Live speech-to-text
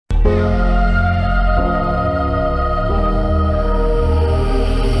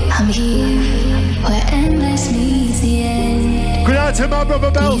to my brother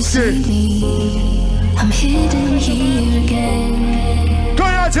Belski. I'm hidden here again.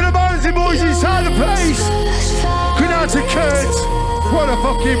 Going out to the Bonesy boys inside the place. Going out to Kurt. What a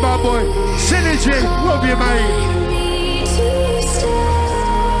fucking bad boy. Synergy, love you, mate.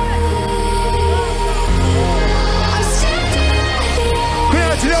 Going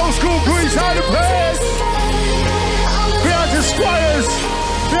out to the old school crew inside the place. Going out to Squires.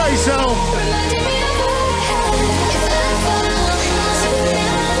 Be yourself.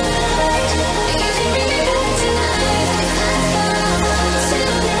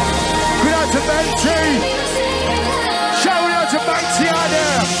 To Benty. Shout out to Benty out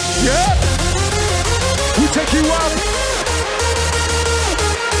there. Yeah. We'll take you up.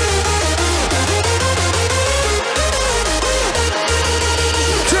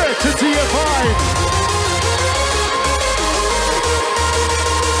 To T.F.I.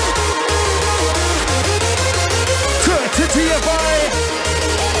 To T.F.I.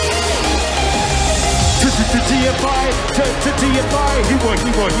 To T.F.I. To T.F.I. He were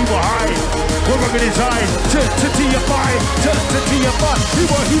high. We're rocking his eye. To T.F.I. To T.F.I. He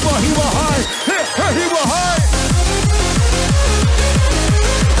were high. He were high.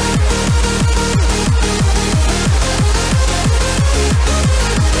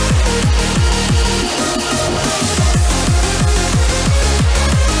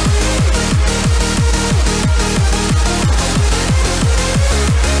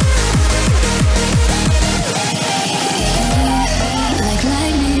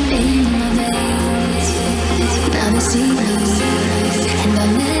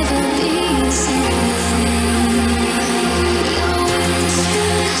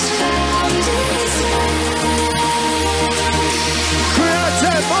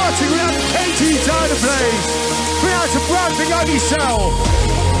 Yourself.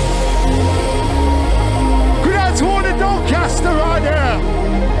 Good out to all the Doncaster right there.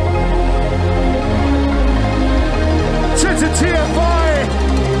 To T.F.I.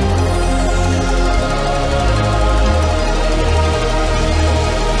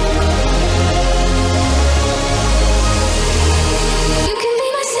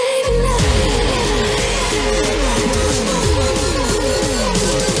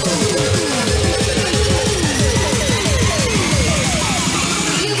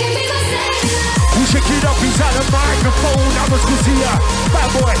 Inside the microphone, I was good here. Bad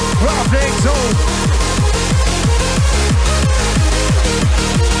boy, rough legs on.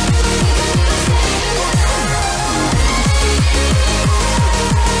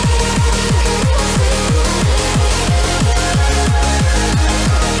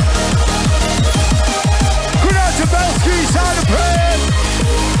 Good out to Belski, inside the plane.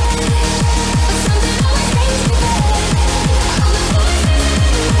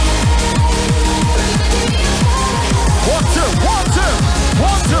 One, two.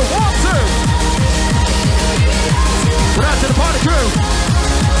 Good out to the party crew.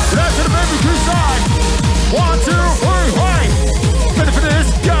 Good out to the baby crew side. 1, 2, 3, hey. Ready for this?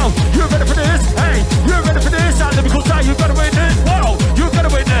 Yo, you ready for this? Hey, you ready for this? Out the lyrical side, you gotta witness. Whoa, you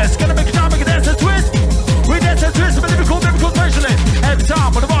gotta witness. Gonna make a time, make a dance and twist. We dance and twist, but lyrical specialist. Every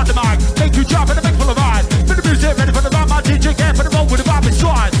time when I'm on the mic, make you drop and I make full of ride. For the music, ready for the rhyme, my DJ can't for the roll with the vibe and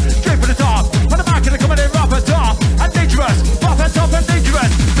stride. Straight for the top. On the mic, and I'm coming in rough and tough and dangerous. Rough and tough and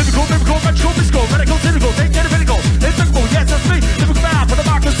dangerous. Lyrical, magical, physical, medical, cynical, they get it critical. It's physical, yes, that's me. Lyrical man for the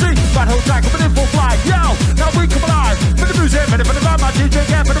mic and see. Right whole track, coming in full flight. Yo, now we come alive. For the music, ready for the rhyme, my DJ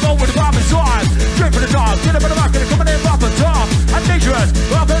can't for the roll with the vibe and stride. Straight for the top. Get up on the mic, and I'm coming in rough and tough and dangerous.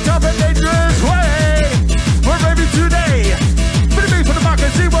 Rough and tough and dangerous. Way. We're ready today. For the beat, for the mic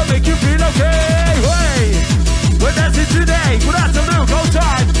and see what make you feel okay. Way. We're dancing today. Good afternoon, go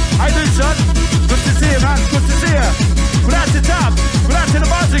time. How you doing, son? Good to see you, man. Good to see you. Good out to Tom. Good out to the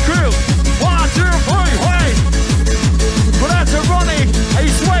Bouncy crew. 1, 2, 3, hey. Good out to Ronnie. Are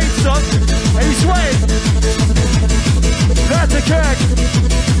you swaying, son? Are you swaying? Good out to Kirk.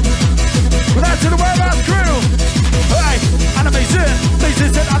 Good out to the warehouse crew. Hey, anime's in. Please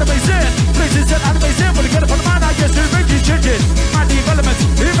is it, anime's in. Please is it, anime's in. When you get up on the man, I guess to bring you chicken. Man, the irrelevance.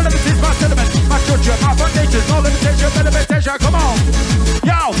 Irrelevance is my element. My structure, my foundation. No limitation, meditation. Come on.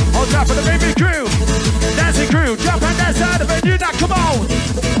 Yo, on top of the baby crew. Dancing crew, jump and dance out of it. You now, come on.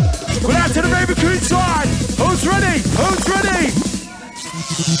 Good out to the baby crew side. Who's ready? Who's ready?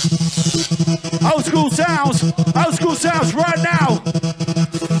 Old school sounds right now.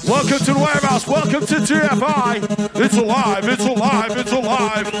 Welcome to the warehouse. Welcome to T.F.I. It's alive. It's alive. It's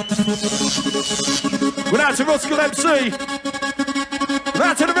alive. Good out to Ruskal MC. Good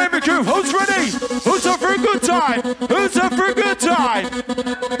out to the baby crew. Who's ready? Who's up for a good time? Who's up for a good time?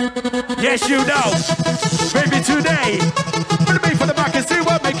 Yes, you know. Baby today. For the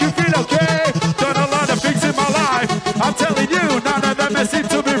okay. Done a lot of things in my life. I'm telling you, none of them seem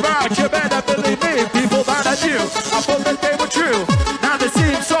to be right. You better believe me, people that I knew, I thought that they were true. Now they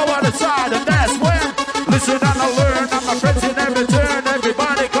seem so out of sight, and that's when, listen and I learn, I'm my friends in every turn.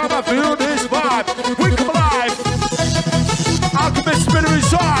 Everybody come and feel this vibe. We come alive. Alchemist spinner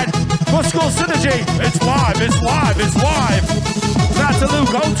inside. Ruskal synergy. It's live, it's live, it's live. That's a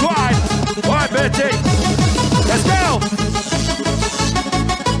Luke, hold tight. Alright, Betty. Let's go.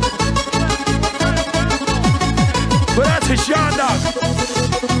 But that's a Shanda.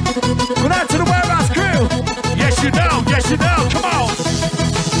 But that's to the warehouse crew. Yes, you know, come on.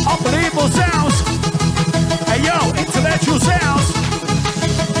 Unbelievable sounds. Hey, yo, intellectual sounds.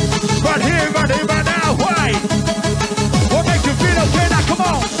 Right here, right now, wait. What makes you feel okay now, come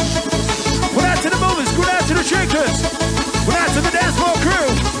on. Put out to the movers, put out to the shakers. Put out to the dance floor crew.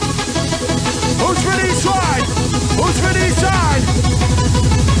 Who's ready inside? Who's ready inside?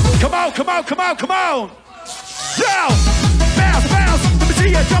 Come on, come on, come on, come on. Yo, bounce, bounce. Let me see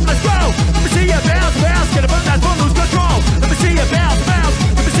you jump, let's go. Let me see you bounce, bounce. Get up on that one, lose control. Let me see you bounce, bounce.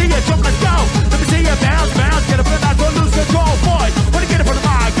 Let me see you jump, let's go. Let me see you bounce, bounce. Get up on that one, lose control. Boy, when you get up on the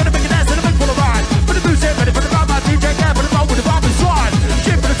mic, gonna make a dance and a make for the ride. Put the music ready for the ride, my DJ can put it on with the bomb inside.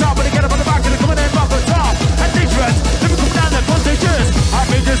 Shit for the top, when you get up on the mic, gonna come in and rock the top. And dangerous, let me come down there, contagious. I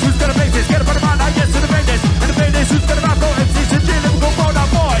made this, who's gonna make this? Get up on the mic, now yes to the greatness. And the greatness, who's gonna rap, go MCs and G, let me go roll that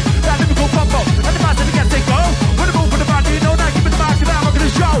boy. That let me go bump up. And the master, we can't take go. When the move for the body, you know that, keep it the mic, and I'm not gonna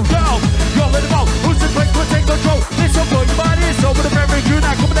show. Yo, let it go. Who's the break, we'll take control. This so good, your body is over the very good,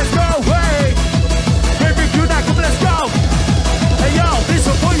 now come on, let's go. Hey, very good, now come on, let's go. Hey, yo, this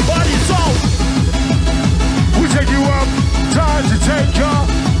so good, your body is soul. We take you up, time to take ya.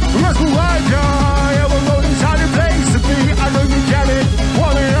 Ruskal ride ya. Yeah, we're rolling inside the place to be. I know you get it.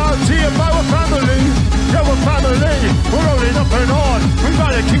 Walling out, T.F.I, we're family. Yeah, we're family. We're rolling up and on. We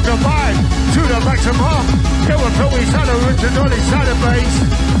gotta keep the vibe to the maximum. Yeah, we're throwing inside the original inside the base.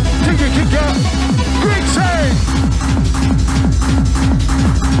 Kick ya. Greek say.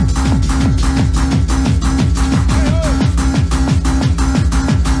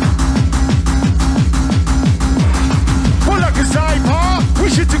 Well, like a sniper, we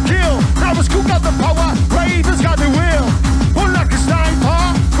shoot to kill. Now Ruskal got the power, Raven's got the will. Well, like a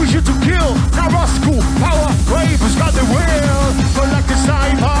sniper, we shoot to kill. Now Ruskal, power, Raven's got the will. Well, like a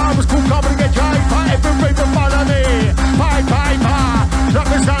sniper, Ruskal coming to get hyper. Every Raven follow me. Bye. Like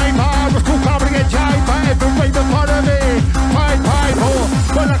a sniper, Ruskal coming to get hyper. Every Raven follow me. Bye.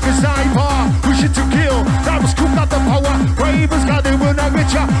 Well, like a sniper, we shoot to kill. Now Ruskal got the power, Raven's got the will. Now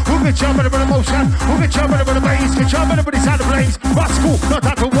get ya, we'll get ya, better with emotion. We'll get ya, better with the bass. Get ya, better with inside the blaze. Ruskal, not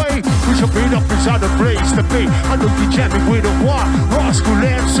out the way. We should beat up inside the place to be. I know you jamming with a what? Ruskal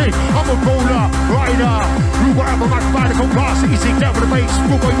MC. I'm a roller, rider. You whatever my radical class. Easy down with the bass.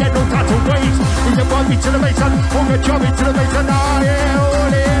 We'll go, yeah, no time to waste. We can run me to the bass and we'll get you to the bass and all in.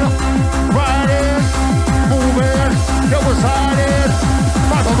 Riding, moving. That was hiding.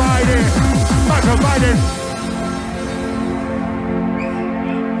 Michael riding.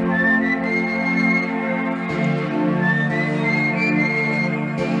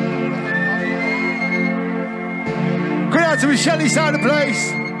 Good out to Michelle inside the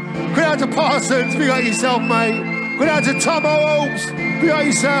place. Good out to Parsons, be like yourself, mate. Good out to Tom Holmes, be like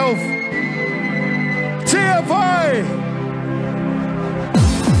yourself. T.F.I.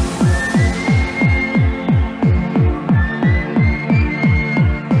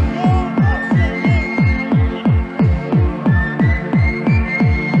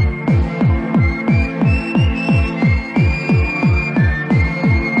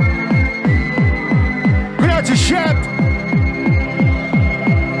 Good out to Shep.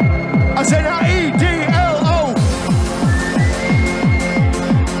 I said E-D-L-O.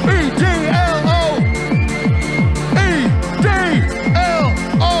 E-D-L-O. E-D-L-O.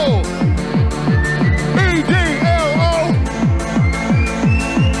 E-D-L-O.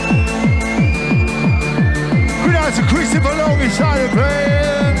 Good night to Christopher Long inside the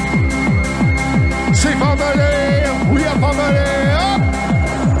plane. See family, we are family.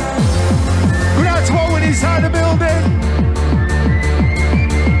 Good night to Owen inside the building.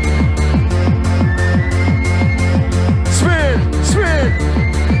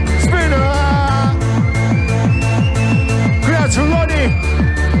 Spinner. Good out to Ronnie.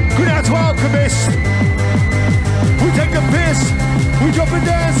 Good out to Alchemist. We take a piss. We drop and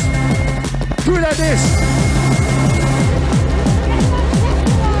dance. Do it like this.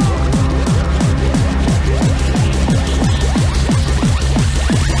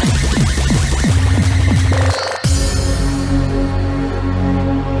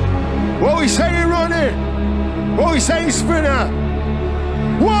 What we saying, Ronnie? What we saying, Spinner?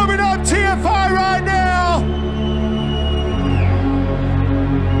 Warming up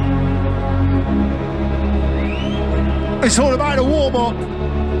It's all about the warm-up.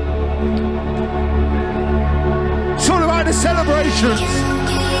 It's all about the celebrations.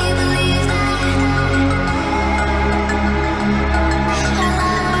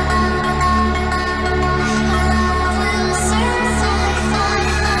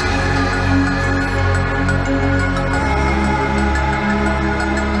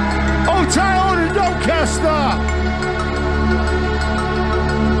 Oh, tie on in Doncaster.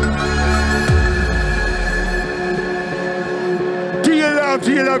 Do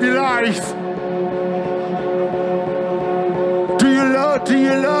you love your life? Do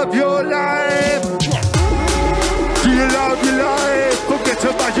you love your life? Do you love your life? Forget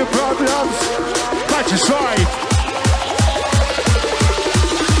about your problems. That's just right.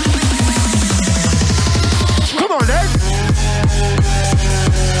 Come on then.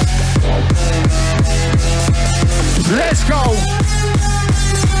 Let's go.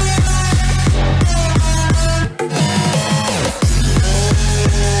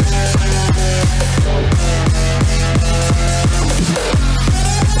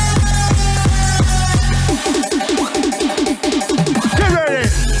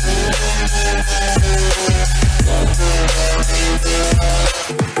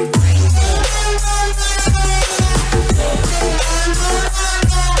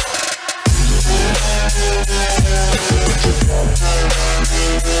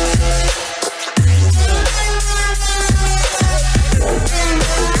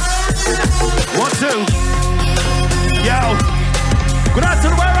 1, 2. Yo. Good out to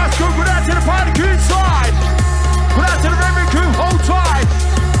the warehouse crew, good out to the party crew inside. Good out to the Raven crew, hold tight.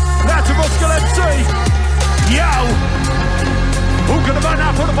 Good out to Ruskal MC. Yo. Who can run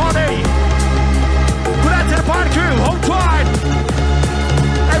out for the party? Good out to the party crew, hold tight.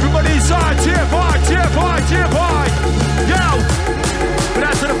 Everybody inside, T.F.I, T.F.I, T.F.I. Yo. Good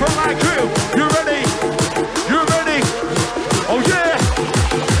out to the frontline crew. You ready? You ready? Oh yeah.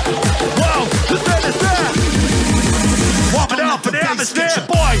 Whoa, let's there. Warm it up for the atmosphere,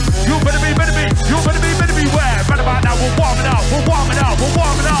 boy. You better be where? Right about now, we're warming up,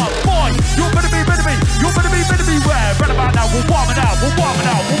 boy. You better be where? Right about now, we're warming up.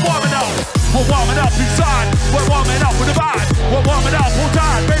 We're warming up inside. We're warming up with the vibe. We're warming up all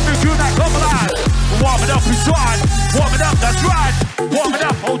time. Baby, you not come alive. We're warming up inside. Warming up, that's right. Warming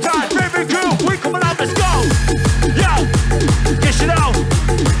up all time. Baby, you, we coming up, let's go. Yo, get shit out.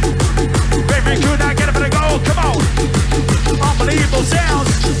 Baby, you not get up and go. Come on. Unbelievable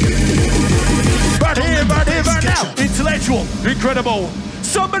sounds. Right here, right now. Intellectual, incredible.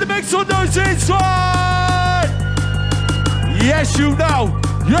 Somebody make some noise inside. Yes, you know.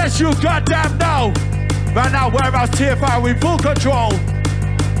 Yes, you goddamn know. Right now, warehouse T.F.I, we full control.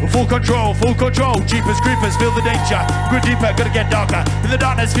 Full control. Jeepers, creepers, feel the danger. Good deeper, gonna get darker. In the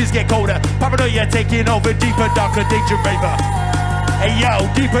darkness, fears get colder. Paranoia taking over, deeper, darker, danger raver. Hey yo,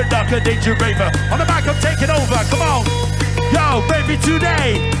 deeper, darker, danger raver. On the mic, I'm taking over, come on. Yo, baby,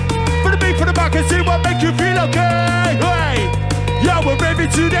 today. For the beat, for the back, and see what make you feel okay. Hey, yo, we're baby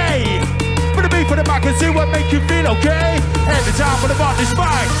today. For the beat, for the back, and see what make you feel okay. Every time for the bar, this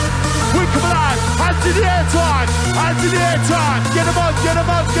mic. We come alive, hands in the air time, hands in the air time. Get them up, get them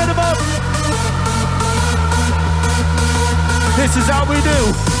up, get them up. This is how we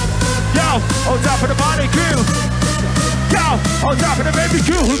do. Yo, on top of the party crew. Yo, on top of the baby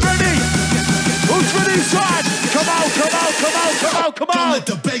crew. Who's ready? Who's ready inside? Come on. Don't let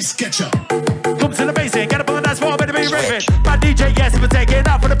the bass get you. Come to the bass in, get up on the dance floor, better be raving. My DJ, yes, we're taking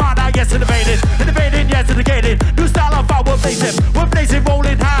up for the bar now, yes, innovating, yes, indicating. New style of fire, we're blazing,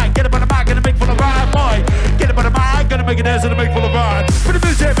 rolling high. Get up on the mic, gonna make for the ride, boy. Get up on the mic, gonna make it dance and make for the ride. For the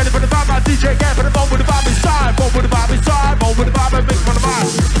music, ready for the vibe, my DJ, get for the bone with the vibe inside, bone with the vibe inside, bone with the vibe and make for the vibe.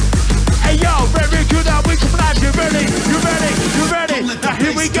 Hey yo, very good, now we come live, you ready? Now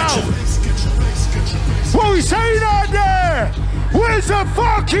here we go. What we saying out there? Where's the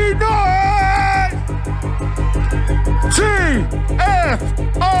fucking noise? T.F.I.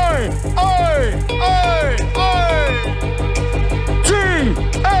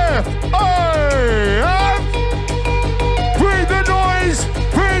 Bring the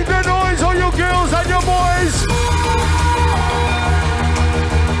noise, all you girls and your boys.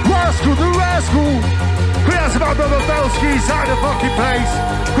 Ruskal, the rascal. Good out to my brother Belsky inside the fucking place.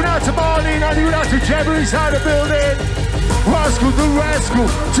 Good out to Marlene and good out to Jebber inside the building. Ruskal, the rascal,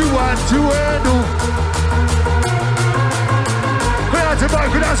 2-1-2 handle. Good out to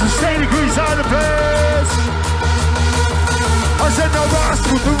Mike, good out to Stady Crew inside the place. I said no,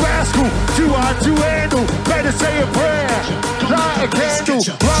 Ruskal, the rascal, 2-1-2 handle. Better say a prayer, light a candle.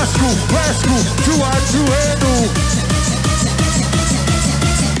 Ruskal, 2-1-2 handle.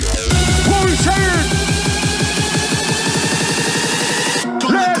 What we saying?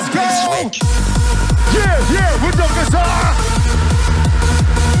 star.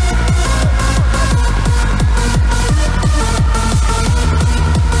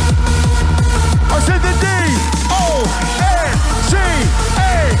 I said the D-O-N-C-A-S-T-E-R.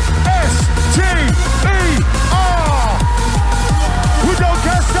 We don't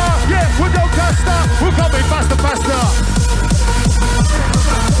cast stop, yeah, we don't cast stop. We're coming faster, faster.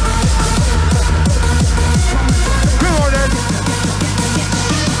 Come on then.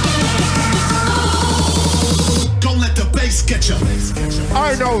 Don't let the bass get you.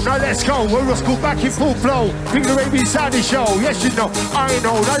 I know, now let's go. We're Ruskal back in full flow. Think the Arabian Saudi show. Yes, you know. I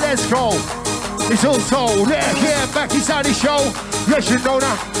know, now let's go. It's also yeah, back inside the show. Yes, you know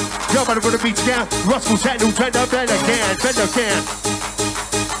now. Y'all better put the beats again. Ruskal set new trend up, then again, then again.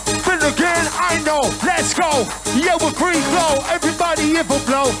 Then again, I know, let's go. Yeah, we're free flow. Everybody here for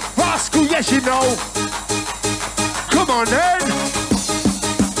flow. Ruskal, yes, you know. Come on then.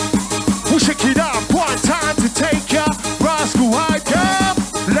 We'll shake it up. One time to take ya. Ruskal, high up.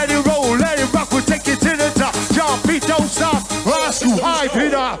 Let it roll, let it rock. We'll take it to the top. Jump, beat, don't stop. Ruskal, hype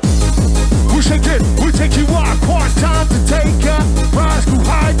it up. We'll shake it, we'll take you up. One time to take ya. Ruskal,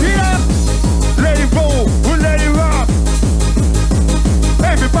 hype it up. Let it roll, we'll let it rock.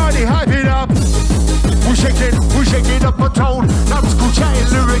 Everybody hype it up. We'll shake it up a tone. Now Ruskal chatting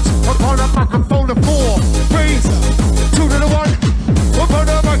lyrics upon a microphone of 4, 3, 2 to the 1. Upon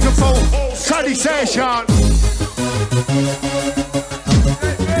a microphone, Sunny session.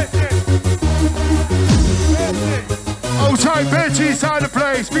 Oh, time, bitch, inside the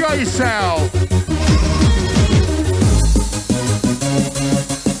place. Be on yourself.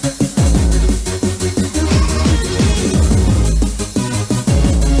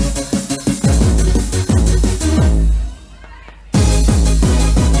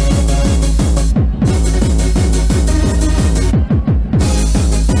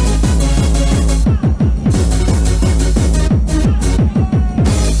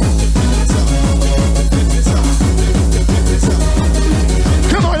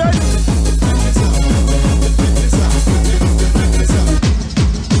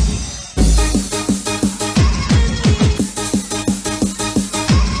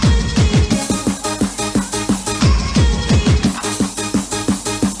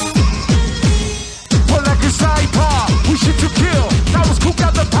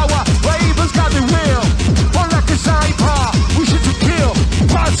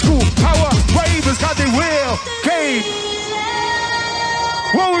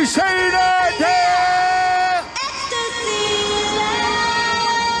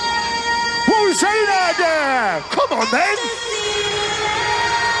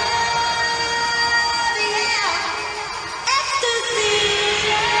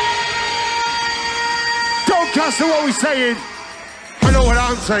 That's what we're saying. I know what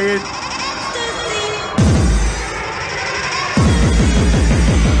I'm saying.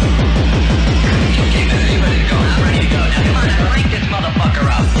 Okay, man, are you ready to go? I'm ready to go. Now come on, crank this motherfucker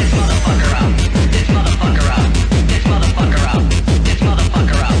up. This motherfucker up. This motherfucker up. This motherfucker up. This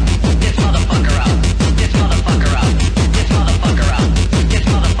motherfucker up. This motherfucker up. This motherfucker up. This motherfucker up. This motherfucker up. This motherfucker up.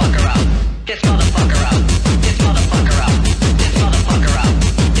 This motherfucker up. This motherfucker up.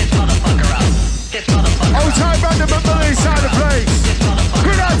 This motherfucker up. This motherfucker up. Oh, time random and inside the place.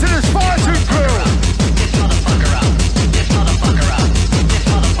 Good out to the Spartan crew. This motherfucker up. This motherfucker up. This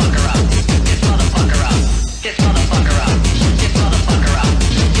motherfucker up. This motherfucker up. This motherfucker up. This motherfucker up. This motherfucker up.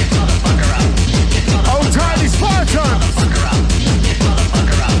 This motherfucker up. Oh, tiny Spartans. This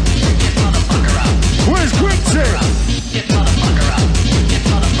motherfucker up. This motherfucker up. Where's Quincy? This motherfucker up. This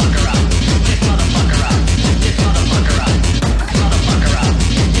motherfucker up. This motherfucker up. This motherfucker up. This motherfucker up.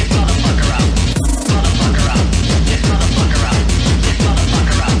 This motherfucker up. Motherfucker up. This motherfucker up. This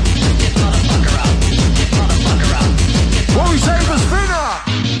motherfucker up. This motherfucker up. This motherfucker up. What we say for spinner?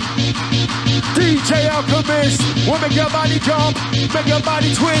 DJ Alchemist, we'll make your body jump, make your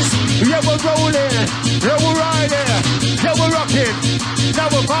body twist. Yeah, we're rolling, yeah, we're riding, yeah, we're rocking, now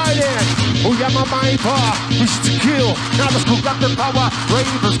we're fighting. Oh, yeah, my mind bar, wish to kill. Now the school got the power,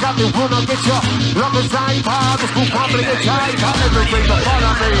 Ravens got the wanna get you. Love is high bar, the school company gets high bar, everything the fun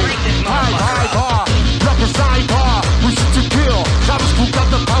of me. High bar, love is high bar, wish to kill. Now the school got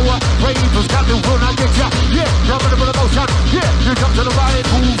the power, Ravens got the wanna get you. Yeah, love it with emotion, yeah, you come to the right,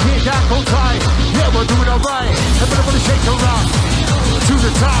 move here, that go tight. Yeah, we're doing alright. Everybody shake the rock to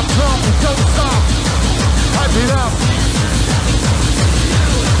the top, jump, don't stop. Hype it up.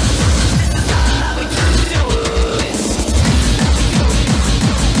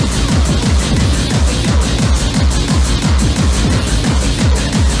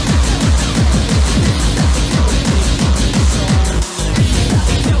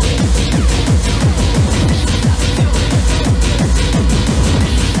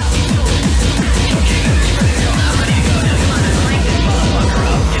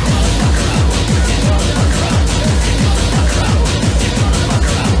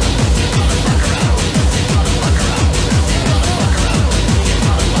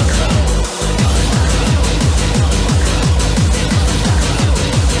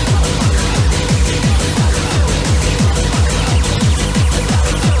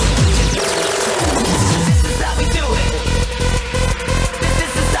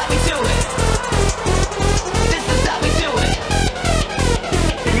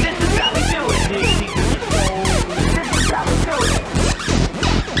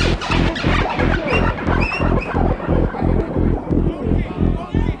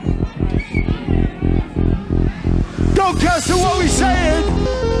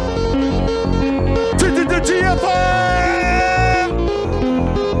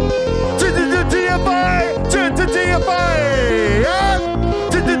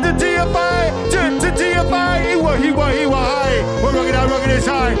 finish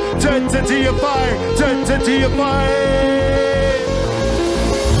high. Turn to T.F.I, turn to T.F.I.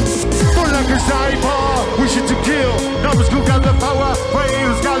 But like a sniper, wishing to kill. Numbers could got the power,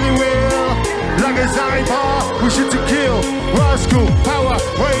 waves got the will. Like a sniper, wishing to kill. Ruskal, power,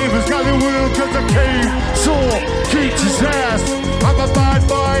 waves got the will. Cause I came, saw, keeps his ass. I'm a bad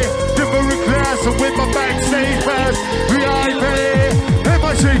boy, different class. And with my backstage pass, VIP.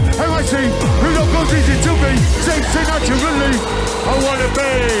 MIC, who don't goes easy to me. Say naturally, I wanna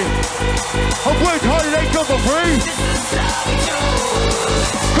be. I've worked hard and ain't got for free.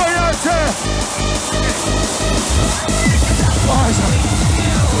 Going out there.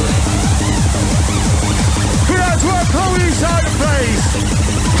 Good out to our Chloe inside the place.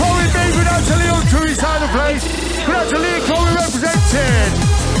 Chloe me, good out to Leon to inside the place. Good out to Leon, Chloe represented.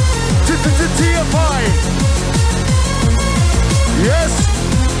 To T.F.I. Yes.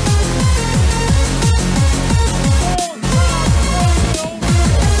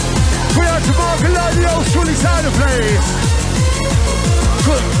 Good out to Mark and Lady Old School inside the place.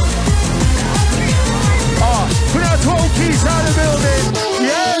 Good. Put out 12 keys out of the building.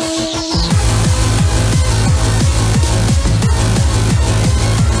 Yes.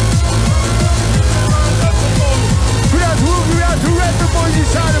 Put out to Red the boys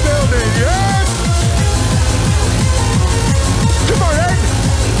inside the building. Yes. Come on, Ed.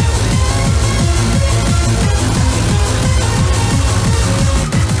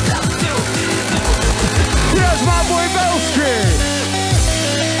 Put out to my boy Belski.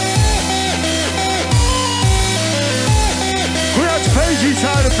 Paige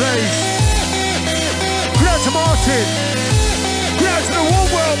inside the place. Good out to Martin. Good out to the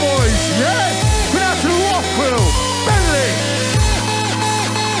Warwell boys. Yeah. Good out to the Rockwell. Bentley.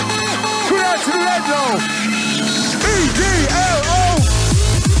 Good out to the Redlow. EDLO.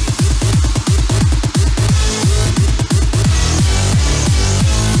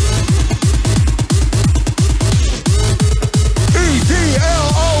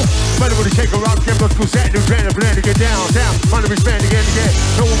 Better when you take a rock, get what's good, set, new trend, plan to get down. Mind to respect again.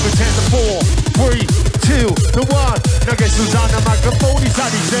 No one pretend to 4, 3, 2, to 1. Now guess who's on the microphone? He's on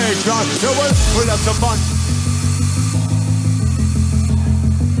his edge, John. No one will have some fun.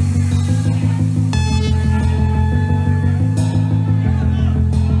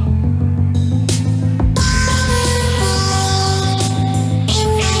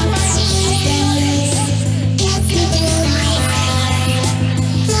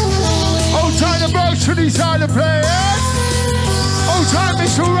 To these other players. Old time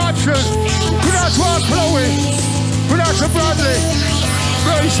Mr. Rapture. Good out to our Chloe. Good out to Bradley.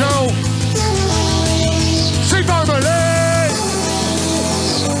 Rachel. Sing on the leg.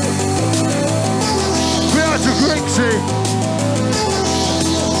 Good out to Grixie.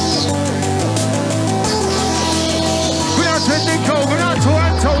 Good out to Nico. Good out to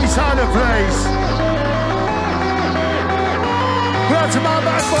Anto inside the place. Good out to my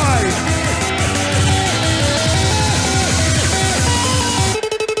bad boy.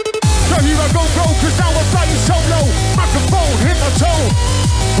 Here I go, cause now I'm flying solo. Microphone, hit my toe.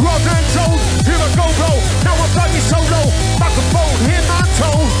 Rod and toe, here I go, now I'm flying solo. Microphone, hit my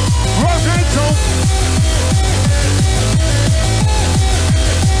toe. Rod and toe.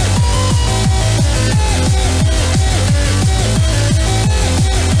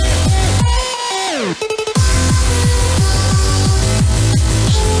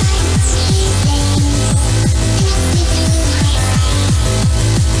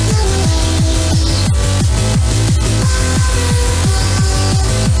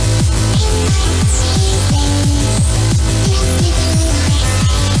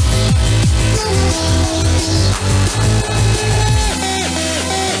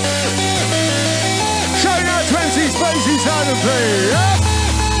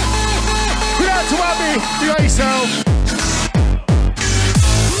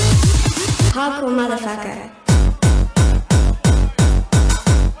 Hardcore motherfucker.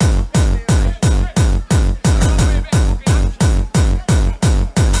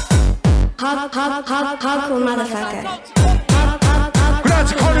 Hardcore motherfucker. Good out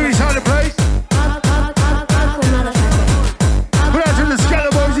to Connie inside the place. Hardcore motherfucker. Good out to the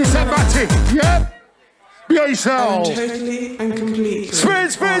Skeleton boys inside Matty. Yep. Be yourself. Totally and completely.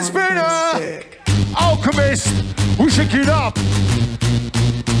 Spinner. Alchemist. We shake it up.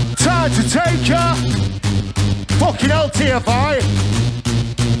 Time to take ya. Fucking hell, T.F.I.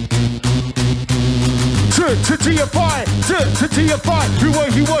 To T.F.I. To T.F.I. You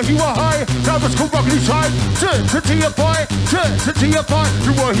were high. That was called Rockety Side. To T.F.I. To T.F.I.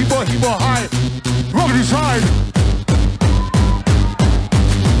 You were high. Rockety Side.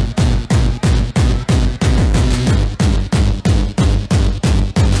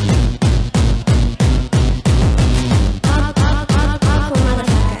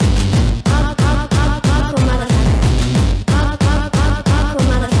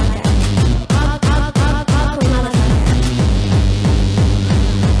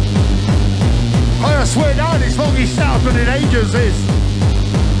 swear down, it's long as south than in ages is.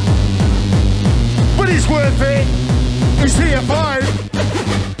 But it's worth it. It's T.F.I.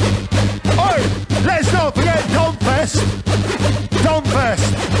 Oh, let's not forget Dunfest.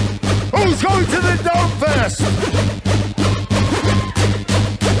 Dunfest. Who's going to the Dunfest?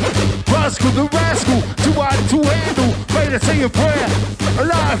 Ruskal the rascal, too hot to handle. Better say a prayer. A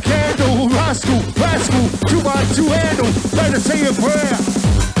light of candle. Ruskal, too hot to handle. Better say a prayer.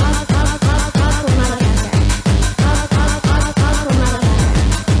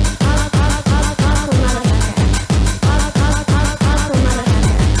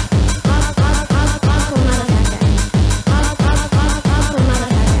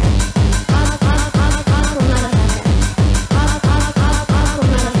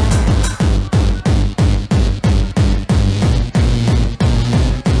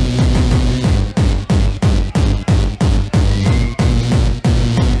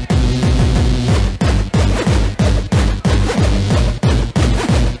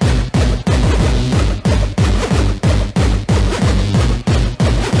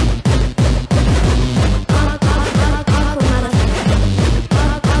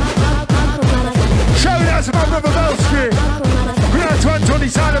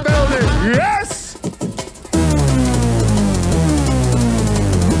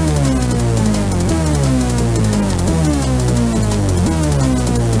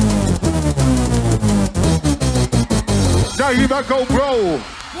 You might go bro.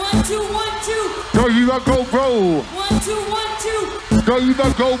 1 2 1 2. No, you might go bro. 1 2 1 2. No, you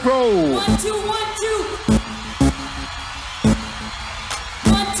might go bro. 1 2 1 2.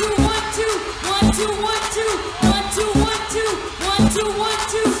 1 2 1 2. 1 2 1 2. 1 2 1 2. 1 2 1 2. 1 2 1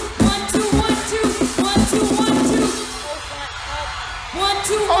 2. 1 2 1 2. 1 2 1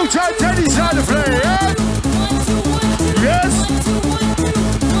 2. Oh, Teddy's trying to play, yeah? 1 2 1 2. Yes. 1 2 1 2.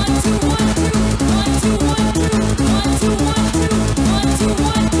 1 2 1 2. 1 2 1 2. 1 2 1 2. 1 2 1 2.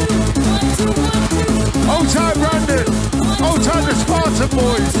 1 2 1 2. Oh, time Brandon. Oh, time the Spartan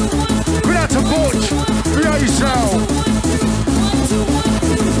boys. Good out to Butch. Good out yourself.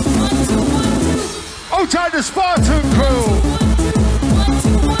 Oh, time the Spartan crew.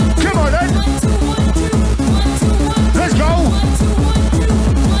 Come on then. Let's go.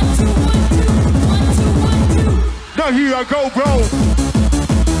 Now here I go, bro.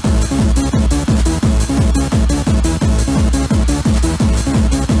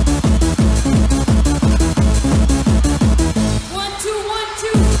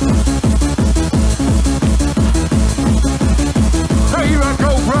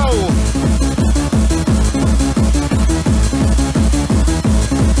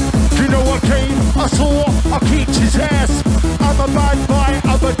 I saw, I kicked his ass. I'm a bad boy,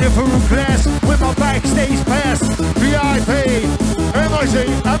 I'm a different class. With my backstage pass, VIP, MIC,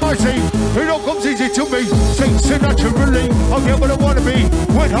 it all comes easy to me. Say so naturally, I'll get what I wanna be.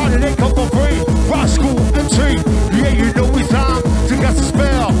 Went hard and they come for free. Ruskal, MC, yeah, you know it's time to get the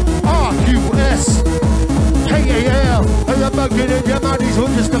spell. R-U-S-K-A-L. And I'm not getting your money's all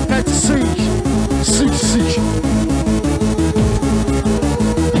just a fantasy.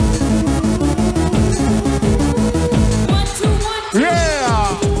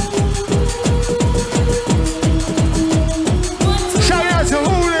 Yeah! Shout out to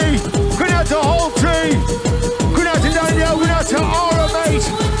Hooli, good out to whole team, good out to Daniel, good out to Aura mate,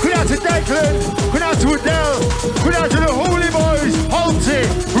 good out to Declan, good out to Adele, good out to the Hooli boys, whole team,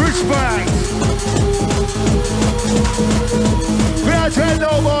 respect. Good out to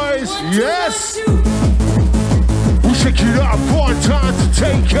Endo boys, yes! We check it out, one time to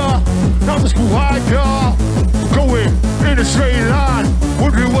take her, now the school high car, going in a straight line,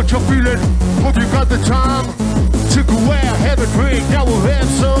 wondering what you're feeling. Hope you got the time to go out, have a drink, now we'll have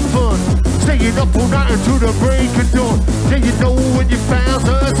some fun. Staying up all night until the break of dawn. Then you know when you found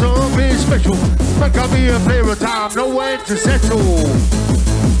something special. Might got me a fair time, no when to settle.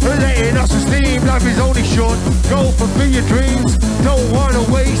 Letting us esteem, life is only short. Go fulfill your dreams, don't wanna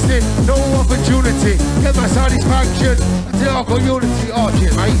waste it. No opportunity, get my satisfaction until I got unity. Oh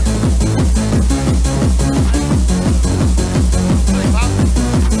shit, mate.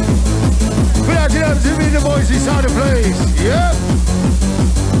 But I can have to be the voice inside the place. Yep.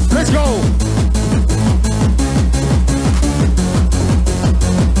 Let's go.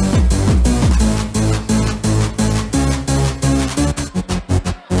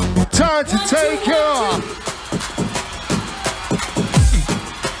 Time to take her.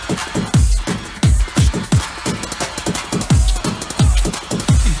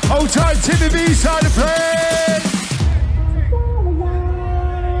 Oh, time Timmy B side of play.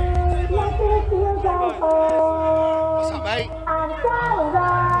 What's up, mate?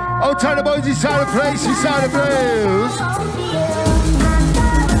 Old time the boys inside the place, inside the blues.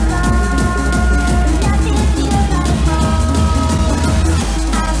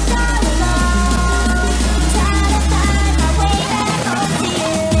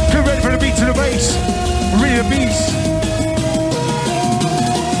 Get ready for the beat to the bass. Real beast.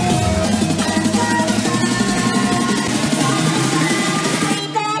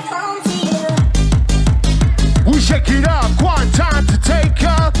 Check it up, one time to take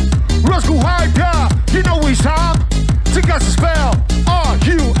up. Ruskal hype, yeah, you know it's time to get the spell.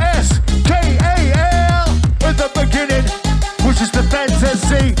 R-U-S-K-A-L. In the beginning, which is the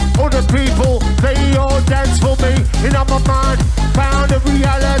fantasy. All the people, they all dance for me. And on my mind, found a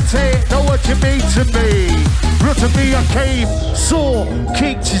reality. Know what you mean to me. Run to me, I came, saw,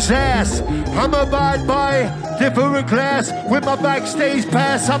 kicked his ass. I'm a bad boy, different class. With my backstage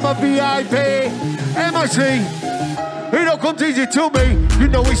pass, I'm a VIP. MIC. It don't come easy to me, you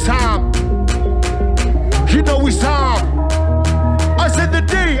know it's time. You know it's time. I said the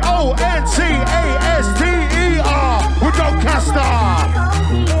D-O-N-C-A-S-T-E-R with Doncaster.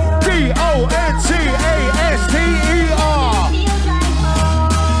 D-O-N-C-A-S-T-E-R.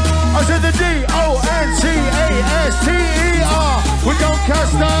 I said the D-O-N-C-A-S-T-E-R with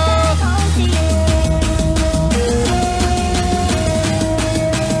Doncaster.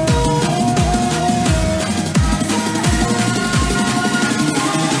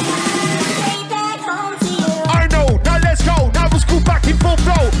 Back in full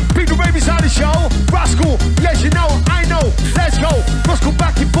flow, beat the rabies out of the show. Ruskal, yes you know, I know. Let's go. Ruskal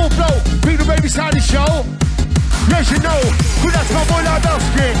back in full flow, beat the rabies out of the show. Yes you know, good that's my boy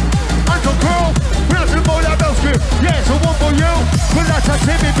Labelski. Uncle Girl, good that's my boy Labelski. Yeah, so one for you, good that's a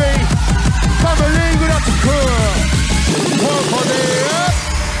Timmy B. Family, good that's a girl. One for the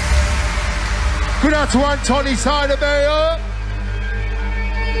good that's one Tony side of me.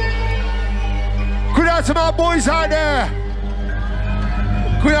 Good that's to my boys out there.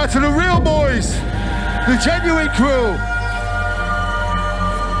 Good out to the real boys, the genuine crew.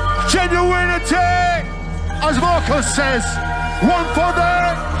 Genuinity, as Marcus says, one for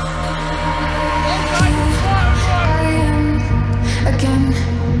them.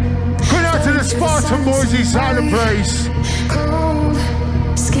 Good out to the Spartan boys inside the place. Cold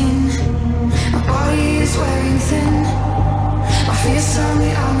skin, my body is wearing thin. My fears tell me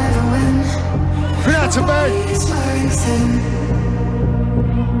I'll never win. Good out to me.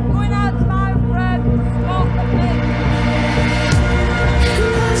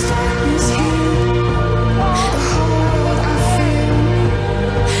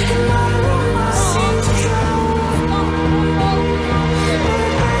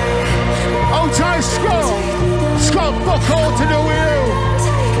 Scott, fuck all to do with you.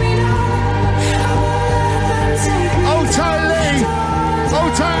 Old tight Lee,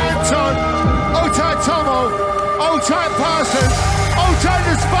 old tight Anton, old tight Tomo, old tight Parsons, old tight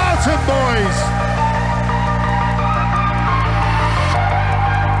the Spartan boys.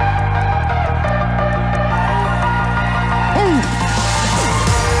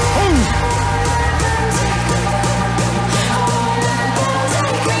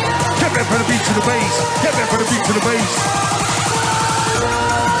 Get ready for the beat to the bass. Get ready for the beat to the bass.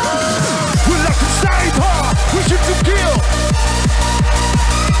 We're like a sniper. We shoot to kill.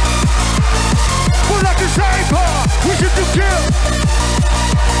 We're like a sniper. We shoot to kill.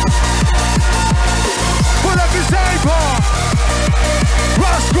 We're like a sniper.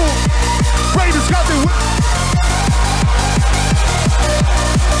 Ruskal. Raiders got the.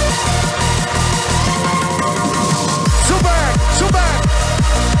 So back. So back.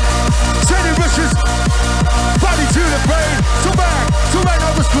 Sending rushes, body to the brain. So back,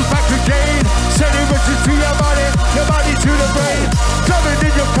 now the school's back again. Sending rushes to your body to the brain. Coming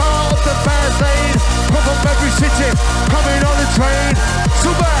in your car up the fast lane. Come from every city, coming on the train.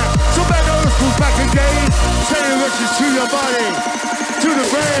 So back, now the school's back again. Sending rushes to your body, to the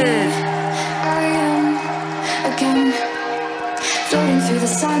brain. I am again, floating through the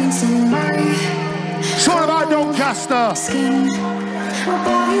silence in my It's all about Doncaster. skin. My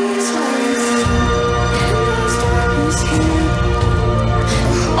body is wearing thin.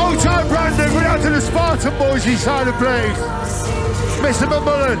 Old time Brandon, we're out to the Spartan boys inside the place. Mr.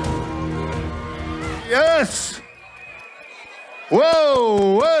 McMullen. Yes.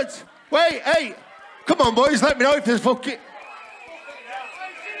 Whoa, what? Wait, hey. Come on, boys, let me know if there's fucking...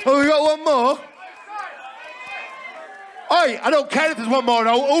 Oh, we got one more? Oi, I don't care if there's one more,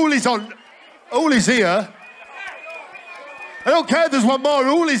 no. All is on. All is here. I don't care if there's one more.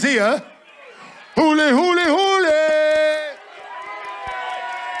 All is here. Hooly, hooly, hooly.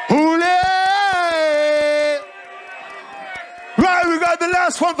 Hooly. Right, we got the last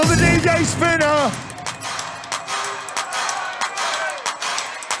Last one for the DJ spinner.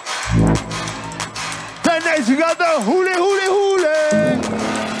 Then next we got the hoolie, hoolie, hoolie.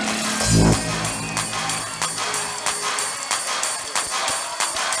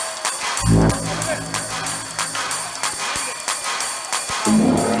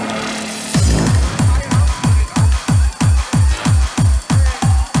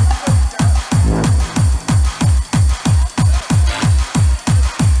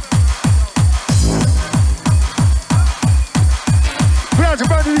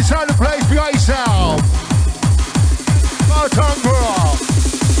 Inside the place, be yourself. Tongue girl.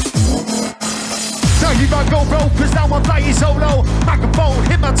 Now he might go broke, cause now I'm playing solo. Microphone,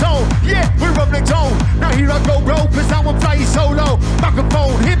 hit my tone, yeah, we're up the tone. Now he might go broke, cause now I'm playing solo.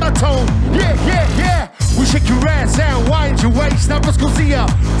 Microphone, hit my tone, yeah, yeah, yeah. We shake your ass and wind your waist. Now let's go see ya,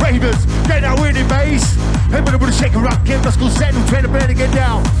 ravers, get out in the bass. Everybody shake a rock, get let's go set, we try to bend again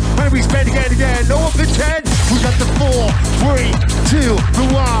down. When we spend again, no one pretend. We got the 4, 3, 2, the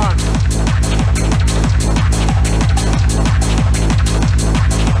 1.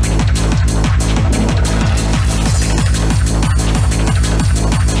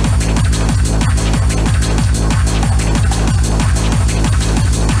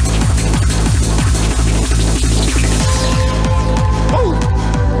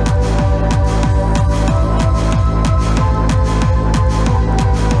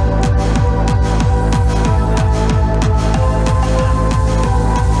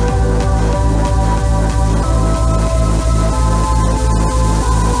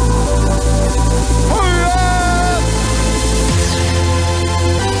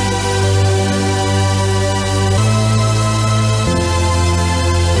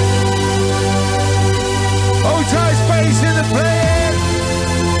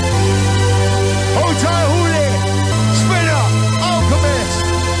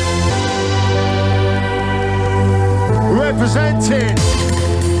 Representing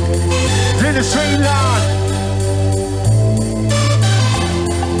in the street line.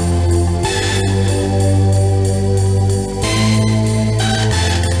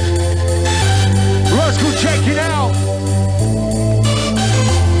 Ruskal checking out.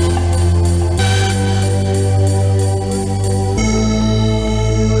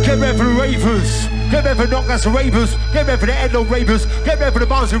 Get ready for the ravers. Get ready for the knockouts and ravers. Get ready for the Edlo ravers. Get ready for the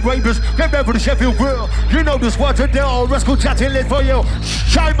Barnes and ravers. Get ready for the Sheffield Grill. You know this what to do. Ruskal chatting lit for you.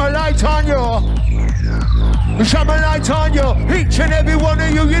 Shine my light on you. Shine my light on you. Each and every one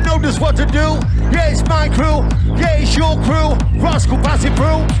of you. You know this what to do. Yeah, it's my crew. Yeah, it's your crew. Ruskal pass it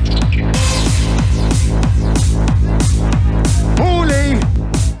through. Holy.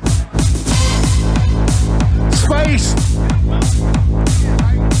 Space.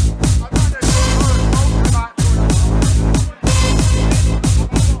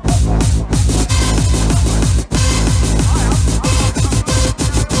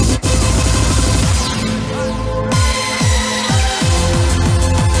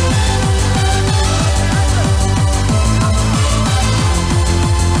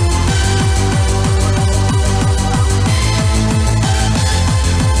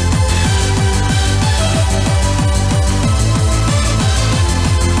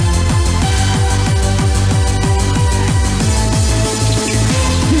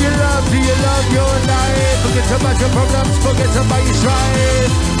 About your problems, forget about your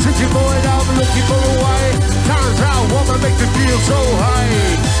strife. Searching for it, I'm looking for a way. Times out, woman make me feel so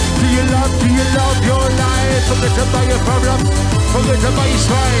high. Do you love your life? Forget about your problems, forget about your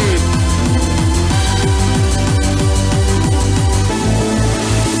strife.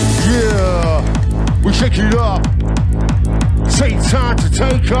 Yeah, we shake it up. Say time to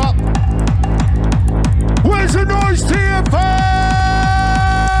take up. Where's the noise, T.F.I?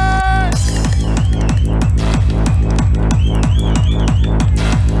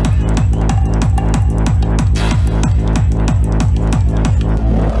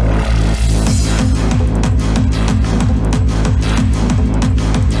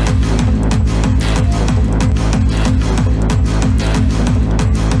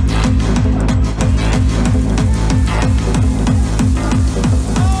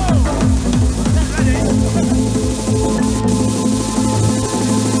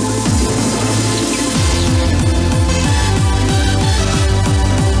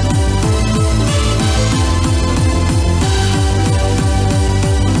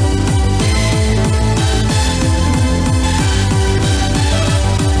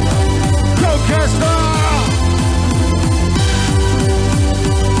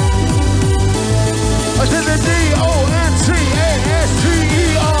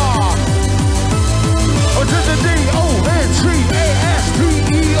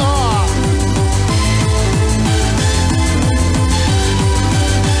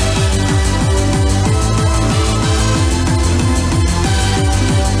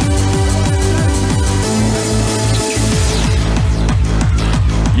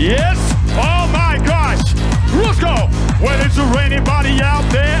 Yes, oh my gosh. Ruskal, well, is there anybody out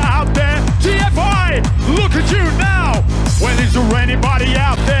there, T.F.I, look at you now. Well, is there anybody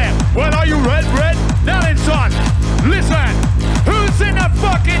out there? Well, are you red? Now then, son, listen. Who's in the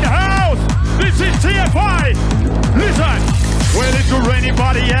fucking house? This is T.F.I. Listen. Well, is there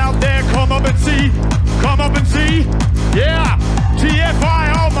anybody out there? Come up and see. Yeah,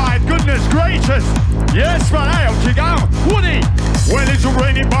 T.F.I, oh my goodness gracious. Yes, man, hey, I'll kick out. Woody. Well, is there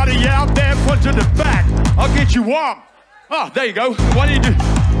anybody out there, front to the back? I'll get you warm. Oh, there you go. What do you do?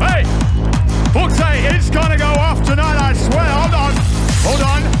 Hey, folks, hey, it's gonna go off tonight, I swear. Hold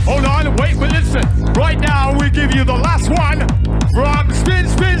on. Wait, but listen. Right now, we give you the last one from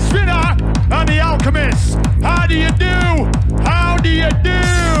Spinner and the Alchemist. How do you do?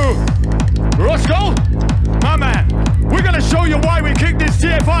 Ruskal, my man, we're gonna show you why we kicked this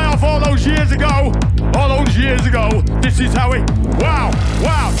T.F.I off all those years ago. This is how we, wow.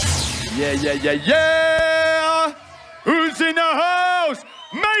 Yeah. Who's in the house?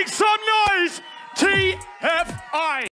 Make some noise, T.F.I.